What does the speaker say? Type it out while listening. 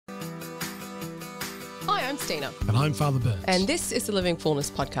I'm Stina. And I'm Father Burns. And this is the Living Fullness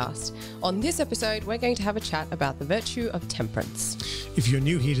podcast. On this episode, we're going to have a chat about the virtue of temperance. If you're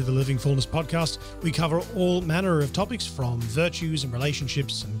new here to the Living Fullness podcast, we cover all manner of topics from virtues and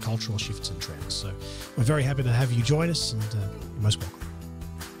relationships and cultural shifts and trends. So we're very happy to have you join us, and you're most welcome.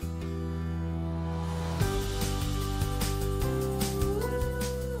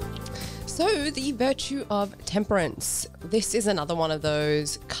 So, the virtue of temperance. This is another one of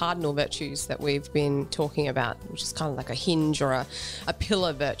those cardinal virtues that we've been talking about, which is kind of like a hinge or a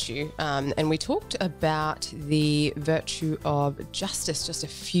pillar virtue. And we talked about the virtue of justice just a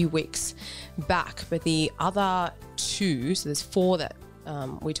few weeks back. But the other two, so there's four that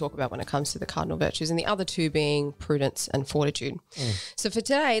we talk about when it comes to the cardinal virtues, and the other two being prudence and fortitude. So for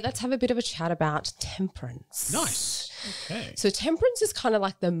today, let's have a bit of a chat about temperance. Nice. Okay. So temperance is kind of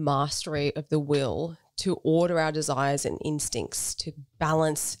like the mastery of the will to order our desires and instincts, to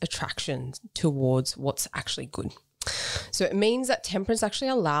balance attraction towards what's actually good. So it means that temperance actually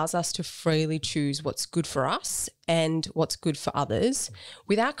allows us to freely choose what's good for us and what's good for others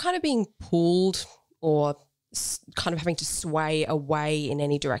without kind of being pulled or kind of having to sway away in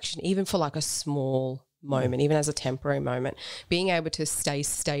any direction, even for like a small moment, even as a temporary moment, being able to stay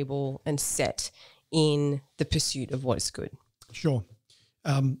stable and set in the pursuit of what is good. Sure.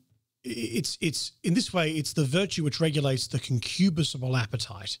 It's in this way, it's the virtue which regulates the concupiscible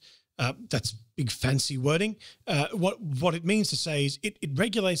appetite. That's big fancy wording. What it means to say is it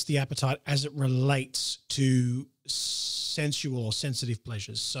regulates the appetite as it relates to sensual or sensitive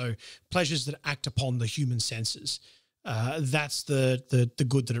pleasures. So pleasures that act upon the human senses. That's the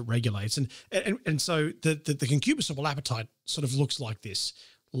good that it regulates. And so the concupiscible appetite sort of looks like this: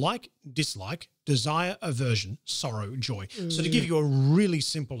 like, dislike, desire, aversion, sorrow, joy. So to give you a really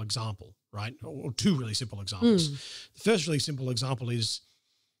simple example, right, or two really simple examples. The first really simple example is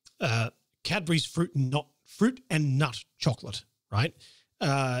Cadbury's fruit and nut chocolate, right?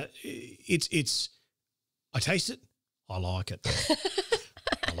 It's I taste it, I like it.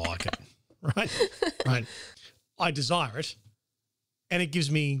 I like it, right? I desire it, and it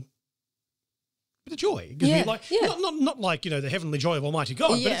gives me a bit of joy. It gives me like not like, the heavenly joy of Almighty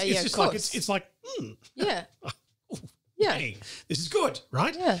God, but it's just like it's like hey, this is good,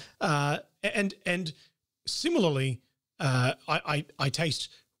 right? Yeah. And similarly, I taste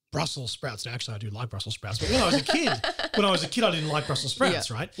Brussels sprouts. Now, actually, I do like Brussels sprouts, but when I was a kid, I didn't like Brussels sprouts,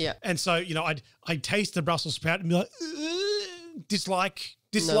 right? Yeah. And so, I'd taste the Brussels sprout and be like, dislike,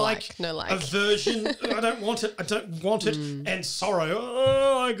 no like. aversion. I don't want it. And sorrow.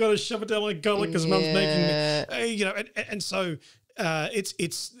 Oh, I got to shove it down my gullet because Mum's making me. And so it's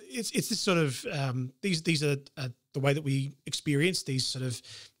this sort of these are the way that we experience these sort of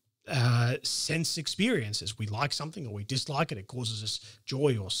sense experiences. We like something or we dislike it. It causes us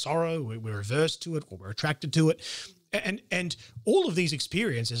joy or sorrow. We're averse to it or we're attracted to it. And all of these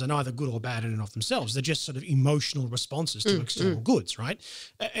experiences are neither good or bad in and of themselves. They're just sort of emotional responses to external goods, right?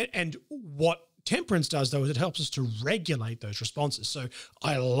 And what temperance does, though, is it helps us to regulate those responses. So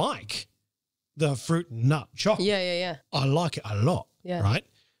I like the fruit and nut chocolate. Yeah. I like it a lot, right?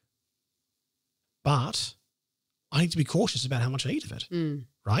 But I need to be cautious about how much I eat of it,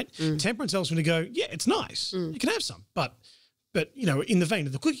 right? Temperance helps me to go, it's nice. You can have some. But in the vein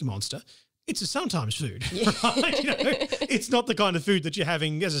of the Cookie Monster, it's a sometimes food, right? It's not the kind of food that you're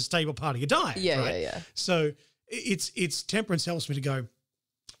having as a stable part of your diet, right? Yeah. So it's temperance helps me to go,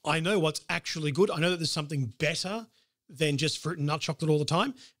 I know what's actually good. I know that there's something better than just fruit and nut chocolate all the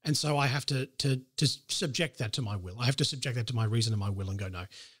time. And so I have to subject that to my will. I have to subject that to my reason and my will and go, no,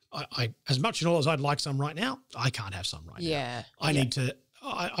 I as much and all as I'd like some right now, I can't have some right now. I need to,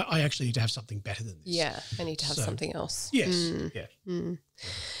 I actually need to have something better than this. Yeah, I need to have something else. Yes,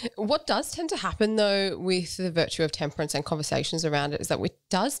 What does tend to happen, though, with the virtue of temperance and conversations around it is that it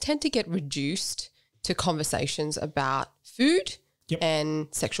does tend to get reduced to conversations about food and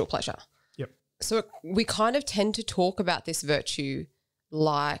sexual pleasure. So we kind of tend to talk about this virtue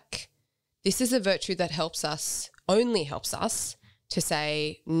like this is a virtue that only helps us to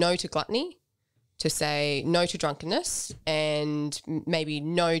say no to gluttony, to say no to drunkenness, and maybe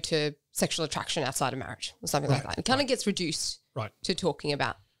no to sexual attraction outside of marriage or something like that. It kind of gets reduced to talking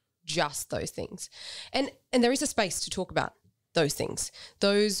about just those things. And there is a space to talk about those things.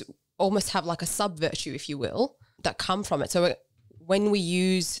 Those almost have like a sub-virtue, if you will, that come from it. So when we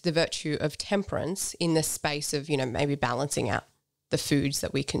use the virtue of temperance in the space of, maybe balancing out the foods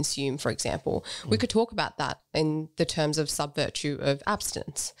that we consume, for example, we could talk about that in the terms of sub-virtue of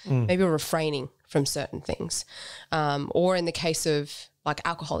abstinence, maybe refraining from certain things. Or in the case of like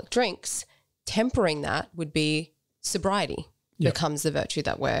alcoholic drinks, tempering that would be sobriety becomes the virtue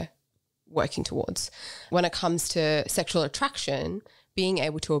that we're working towards. When it comes to sexual attraction, being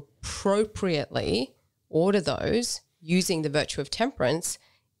able to appropriately order those using the virtue of temperance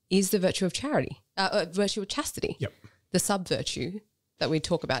is the virtue of charity, virtue of chastity. Yep. The sub-virtue that we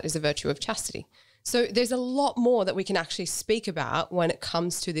talk about is a virtue of chastity. So there's a lot more that we can actually speak about when it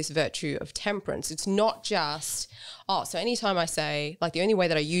comes to this virtue of temperance. It's not just, so anytime I say, like the only way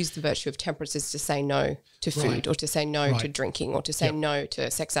that I use the virtue of temperance is to say no to food or to say no to drinking or to say no to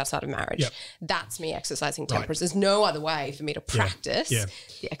sex outside of marriage. Yep. That's me exercising temperance. There's no other way for me to practice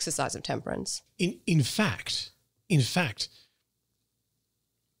the exercise of temperance. In fact,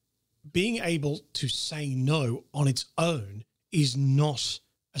 being able to say no on its own is not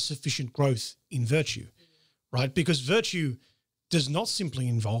a sufficient growth in virtue, right? Because virtue does not simply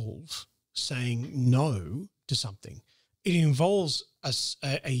involve saying no to something. It involves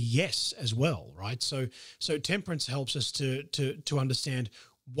a yes as well, right? So temperance helps us to understand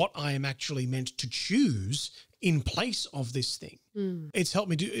what I am actually meant to choose in place of this thing. It's helped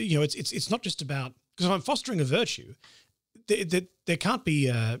me do, it's not just about, because if I'm fostering a virtue, there can't be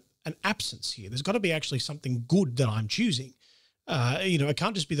an absence here. There's got to be actually something good that I'm choosing. It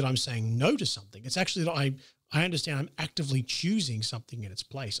can't just be that I'm saying no to something. It's actually that I understand I'm actively choosing something in its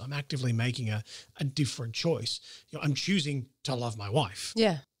place. I'm actively making a different choice. I'm choosing to love my wife.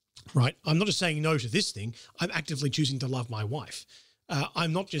 Yeah. Right. I'm not just saying no to this thing. I'm actively choosing to love my wife.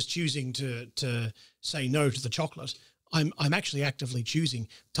 I'm not just choosing to say no to the chocolate. I'm actually actively choosing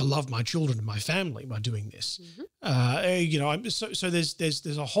to love my children and my family by doing this. So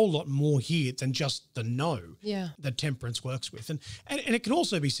there's a whole lot more here than just the no that temperance works with. And it can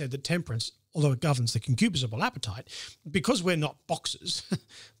also be said that temperance, although it governs the concupiscible appetite, because we're not boxes,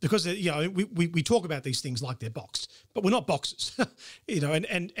 because we talk about these things like they're boxed, but we're not boxes,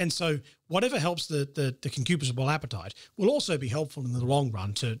 and so whatever helps the concupiscible appetite will also be helpful in the long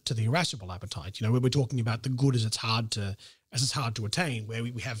run to the irascible appetite. Where we're talking about the good as it's hard to attain, where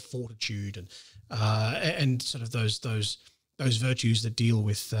we have fortitude and sort of those virtues that deal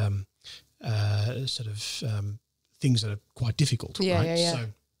with things that are quite difficult. Right?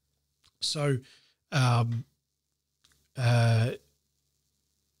 So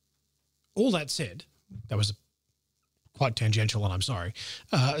all that said, that was quite tangential, and I'm sorry.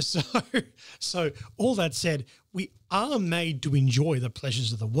 So all that said, we are made to enjoy the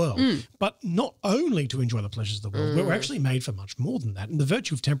pleasures of the world, but not only to enjoy the pleasures of the world. We're actually made for much more than that. And the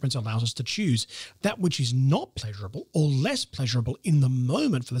virtue of temperance allows us to choose that which is not pleasurable or less pleasurable in the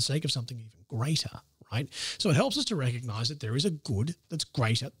moment for the sake of something even greater, right? So it helps us to recognize that there is a good that's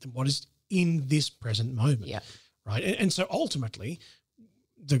greater than what is in this present moment, right? And so ultimately,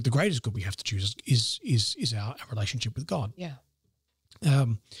 the greatest good we have to choose is our relationship with God. Yeah.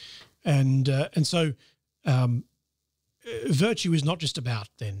 And so virtue is not just about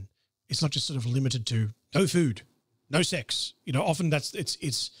then, it's not just sort of limited to no food, no sex. Often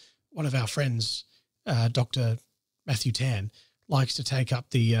it's one of our friends, Dr. Matthew Tan, likes to take up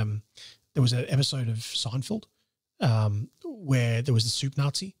there was an episode of Seinfeld where there was the soup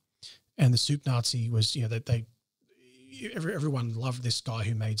Nazi, and the soup Nazi was, everyone loved this guy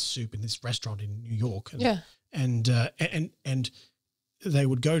who made soup in this restaurant in New York. And they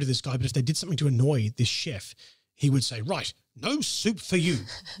would go to this guy, but if they did something to annoy this chef, he would say, right, no soup for you,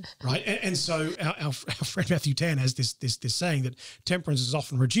 right? And so our friend Matthew Tan has this saying that temperance is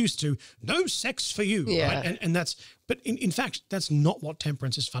often reduced to no sex for you, right? And that's, but in fact, that's not what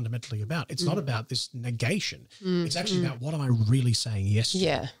temperance is fundamentally about. It's not about this negation. It's actually about what am I really saying yes to?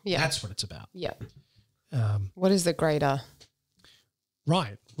 Yeah. That's what it's about. Yeah. What is the greater?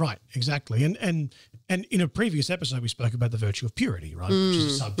 Right, exactly. And in a previous episode, we spoke about the virtue of purity, right, which is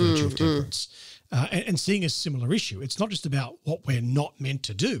a sub-virtue of temperance. And seeing a similar issue, it's not just about what we're not meant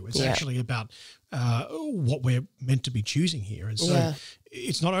to do. It's actually about what we're meant to be choosing here. And so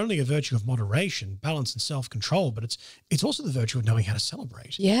it's not only a virtue of moderation, balance, and self-control, but it's also the virtue of knowing how to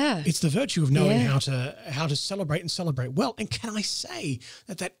celebrate. Yeah. It's the virtue of knowing how to celebrate and celebrate well. And can I say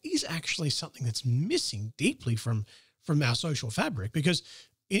that is actually something that's missing deeply from our social fabric? Because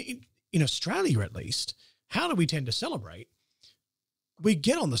in Australia, at least, how do we tend to celebrate? We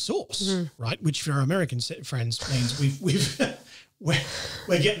get on the sauce, right? Which for our American friends means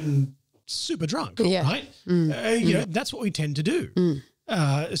we're getting super drunk, right? That's what we tend to do.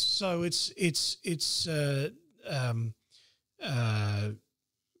 So it's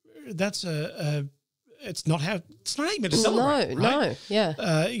not how you're meant to celebrate.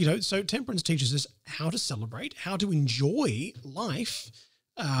 No. So temperance teaches us how to celebrate, how to enjoy life.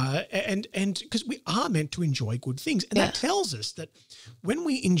 And because we are meant to enjoy good things. And that tells us that when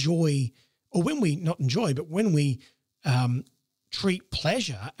we enjoy, or when we not enjoy, but when we treat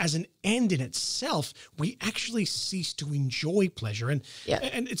pleasure as an end in itself, we actually cease to enjoy pleasure. And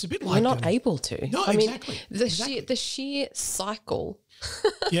it's a bit like we're not able to. No, I exactly. mean, the sheer cycle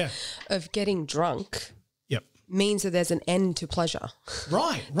of getting drunk means that there's an end to pleasure.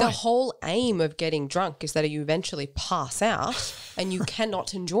 Right. The whole aim of getting drunk is that you eventually pass out and you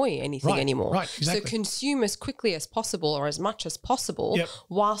cannot enjoy anything anymore. Right, exactly. So consume as quickly as possible or as much as possible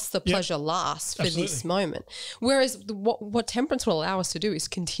whilst the pleasure lasts for this moment. Whereas what temperance will allow us to do is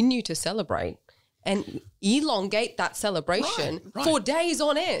continue to celebrate and elongate that celebration for days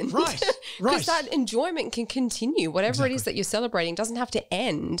on end. Right. Because that enjoyment can continue. Whatever it is that you're celebrating doesn't have to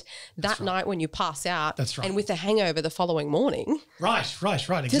end that night when you pass out and with a hangover the following morning. Right.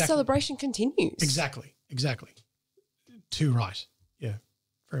 Exactly. The celebration continues. Exactly. Too right. Yeah,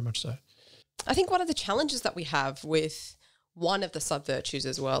 very much so. I think one of the challenges that we have with one of the sub-virtues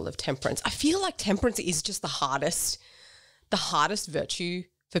as well of temperance, I feel like temperance is just the hardest virtue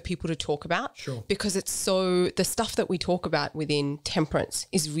for people to talk about. Sure. Because the stuff that we talk about within temperance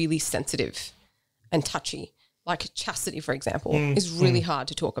is really sensitive and touchy. Like chastity, for example, is really hard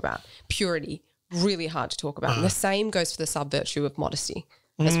to talk about. Purity, really hard to talk about. And the same goes for the sub-virtue of modesty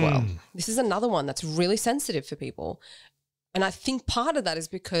as well. This is another one that's really sensitive for people. And I think part of that is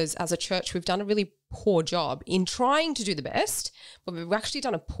because as a church, we've done a really poor job in trying to do the best, but we've actually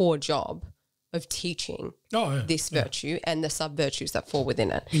done a poor job of teaching this virtue and the sub-virtues that fall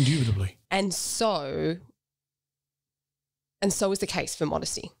within it. Indubitably. And so is the case for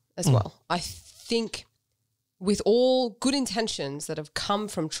modesty as well. I think with all good intentions that have come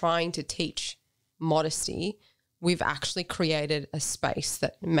from trying to teach modesty, we've actually created a space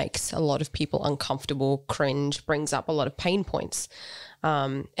that makes a lot of people uncomfortable, cringe, brings up a lot of pain points.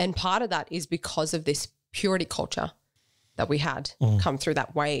 And part of that is because of this purity culture that we had come through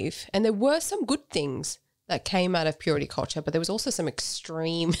that wave. And there were some good things that came out of purity culture, but there was also some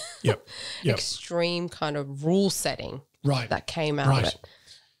extreme, extreme kind of rule setting that came out of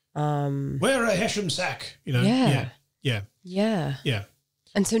it. Wear a Heshem sack, you know? Yeah.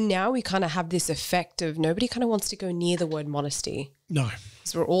 And so now we kind of have this effect of nobody kind of wants to go near the word modesty. No.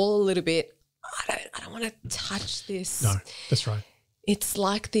 So we're all a little bit, I don't want to touch this. No, that's right. It's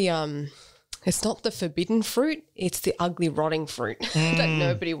like it's not the forbidden fruit, it's the ugly rotting fruit that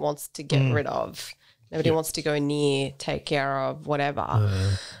nobody wants to get rid of. Nobody wants to go near, take care of,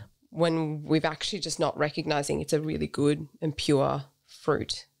 whatever. When we've actually just not recognizing it's a really good and pure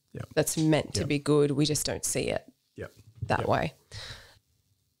fruit that's meant to be good. We just don't see it that way.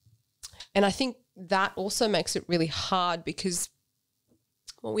 And I think that also makes it really hard because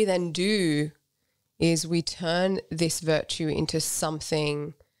what we then do is we turn this virtue into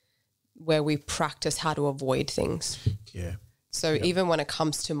something where we practice how to avoid things. Yeah. So even when it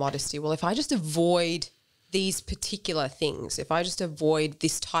comes to modesty, well, if I just avoid these particular things, if I just avoid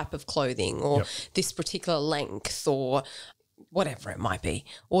this type of clothing or this particular length or whatever it might be,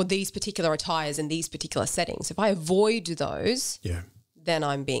 or these particular attires in these particular settings, if I avoid those, then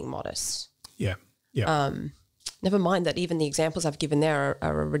I'm being modest. Never mind that even the examples I've given there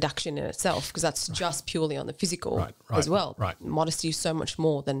are a reduction in itself because that's just purely on the physical as well. Modesty is so much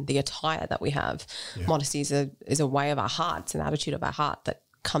more than the attire that we have. Modesty is a way of our heart. It's an attitude of our heart that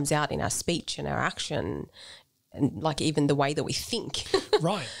comes out in our speech and our action and like even the way that we think.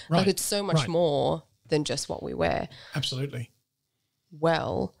 Like it's so much more than just what we wear. Absolutely.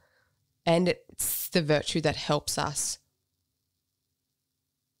 Well, and it's the virtue that helps us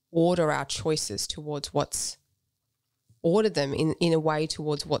order our choices towards order them in a way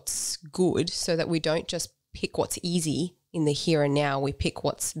towards what's good so that we don't just pick what's easy in the here and now. We pick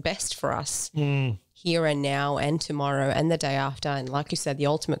what's best for us here and now and tomorrow and the day after. And like you said, the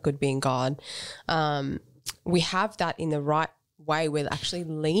ultimate good being God. We have that in the right way. We're actually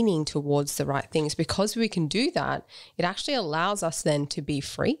leaning towards the right things. Because we can do that, it actually allows us then to be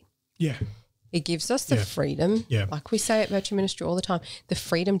free. Yeah. It gives us the freedom, like we say at Virtue Ministry all the time, the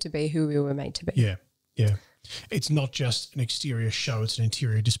freedom to be who we were made to be. Yeah. It's not just an exterior show, it's an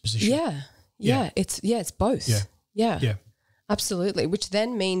interior disposition. It's both. Yeah. Absolutely. Which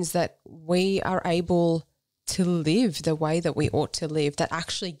then means that we are able to live the way that we ought to live, that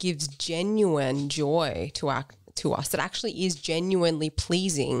actually gives genuine joy to us, that actually is genuinely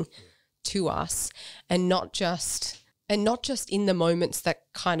pleasing to us, and not just in the moments that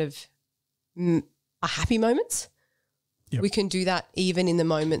kind of are happy moments. We can do that even in the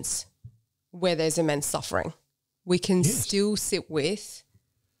moments where there's immense suffering. We can still sit with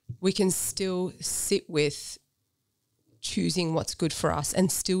choosing what's good for us and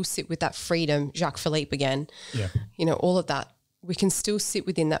still sit with that freedom, Jacques Philippe again, all of that. We can still sit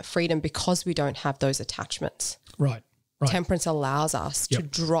within that freedom because we don't have those attachments. Right. Temperance allows us to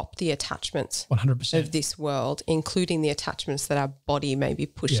drop the attachments 100% of this world, including the attachments that our body may be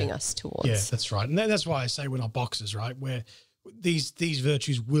pushing us towards. Yeah, that's right. And that's why I say we're not boxers, right? Where these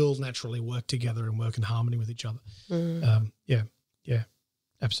virtues will naturally work together and work in harmony with each other. Yeah,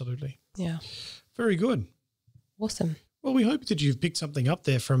 absolutely. Yeah. Very good. Awesome. Well, we hope that you've picked something up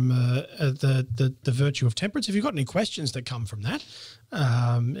there from the virtue of temperance. If you've got any questions that come from that,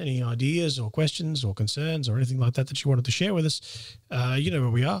 any ideas or questions or concerns or anything like that you wanted to share with us, you know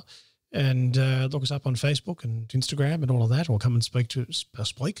where we are. And look us up on Facebook and Instagram and all of that, or come and speak to us.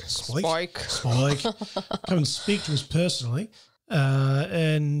 Spike. Come and speak to us personally.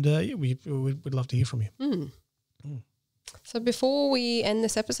 We'd love to hear from you. So before we end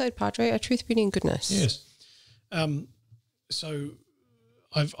this episode, Padre, a truth, beauty, and goodness. Yes. So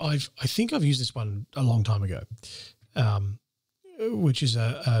I think I've used this one a long time ago, which is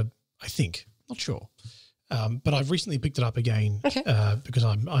I think, not sure, but I've recently picked it up again because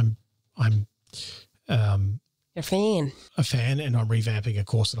I'm a fan, and I'm revamping a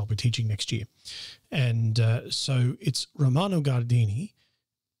course that I'll be teaching next year, and so it's Romano Guardini,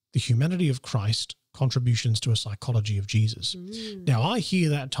 The Humanity of Christ, Contributions to a Psychology of Jesus. Now I hear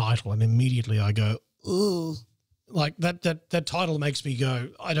that title and immediately I go, ugh. Like that title makes me go,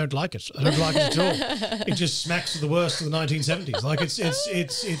 I don't like it. I don't like it at all. It just smacks of the worst of the 1970s. Like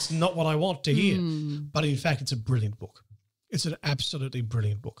it's not what I want to hear. But in fact, it's a brilliant book. It's an absolutely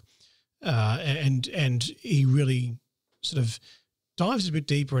brilliant book. And he really sort of dives a bit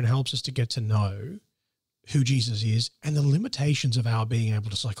deeper and helps us to get to know who Jesus is and the limitations of our being able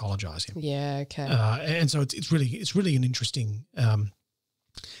to psychologize him. Yeah, okay. And so it's really an interesting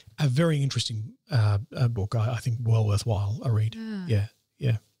a very interesting book. I think well worthwhile a read. Yeah.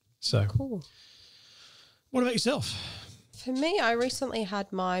 So cool. What about yourself? For me, I recently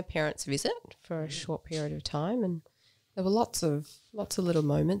had my parents visit for a short period of time, and there were lots of little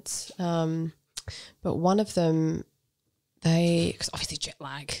moments. But one of them, because obviously jet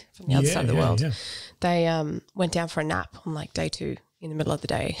lag from the other side of the world, they went down for a nap on like day 2 in the middle of the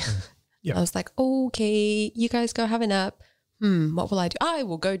day. I was like, okay, you guys go have a nap. What will I do? I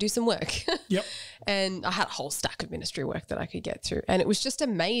will go do some work. And I had a whole stack of ministry work that I could get through. And it was just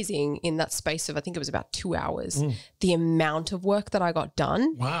amazing in that space of, I think it was about 2 hours, the amount of work that I got done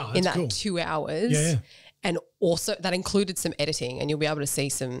in that cool. 2 hours. And also that included some editing, and you'll be able to see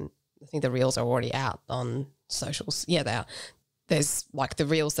some, I think the reels are already out on socials. Yeah, they are. There's like the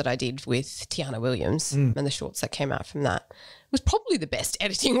reels that I did with Tiana Williams and the shorts that came out from that. It was probably the best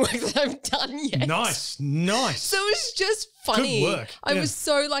editing work that I've done yet. Nice. So it was just funny. Good work. I was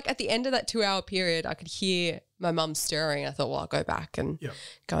so like at the end of that 2 hour period, I could hear my mum stirring. I thought, well, I'll go back and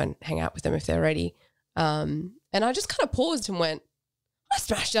go and hang out with them if they're ready. And I just kind of paused and went, I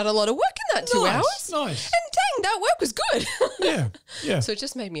smashed out a lot of work in that 2 hours. Nice. And dang, that work was good. Yeah. So it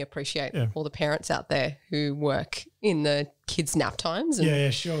just made me appreciate all the parents out there who work in the kids' nap times.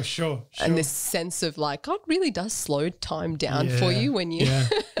 And, sure. And this sense of like, God really does slow time down for you when you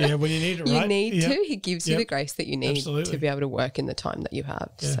when you need it, right? You need to. He gives you the grace that you need to be able to work in the time that you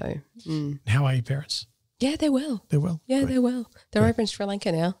have. Yeah. So, How are your parents? Yeah, they're well. They're well. Yeah, they're well. They're over in Sri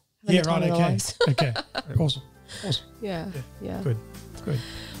Lanka now. Yeah, right. Okay. Awesome. Yeah. Good.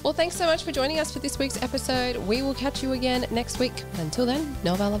 Well, thanks so much for joining us for this week's episode. We will catch you again next week. Until then,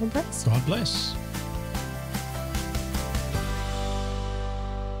 know of our love and praise. God bless.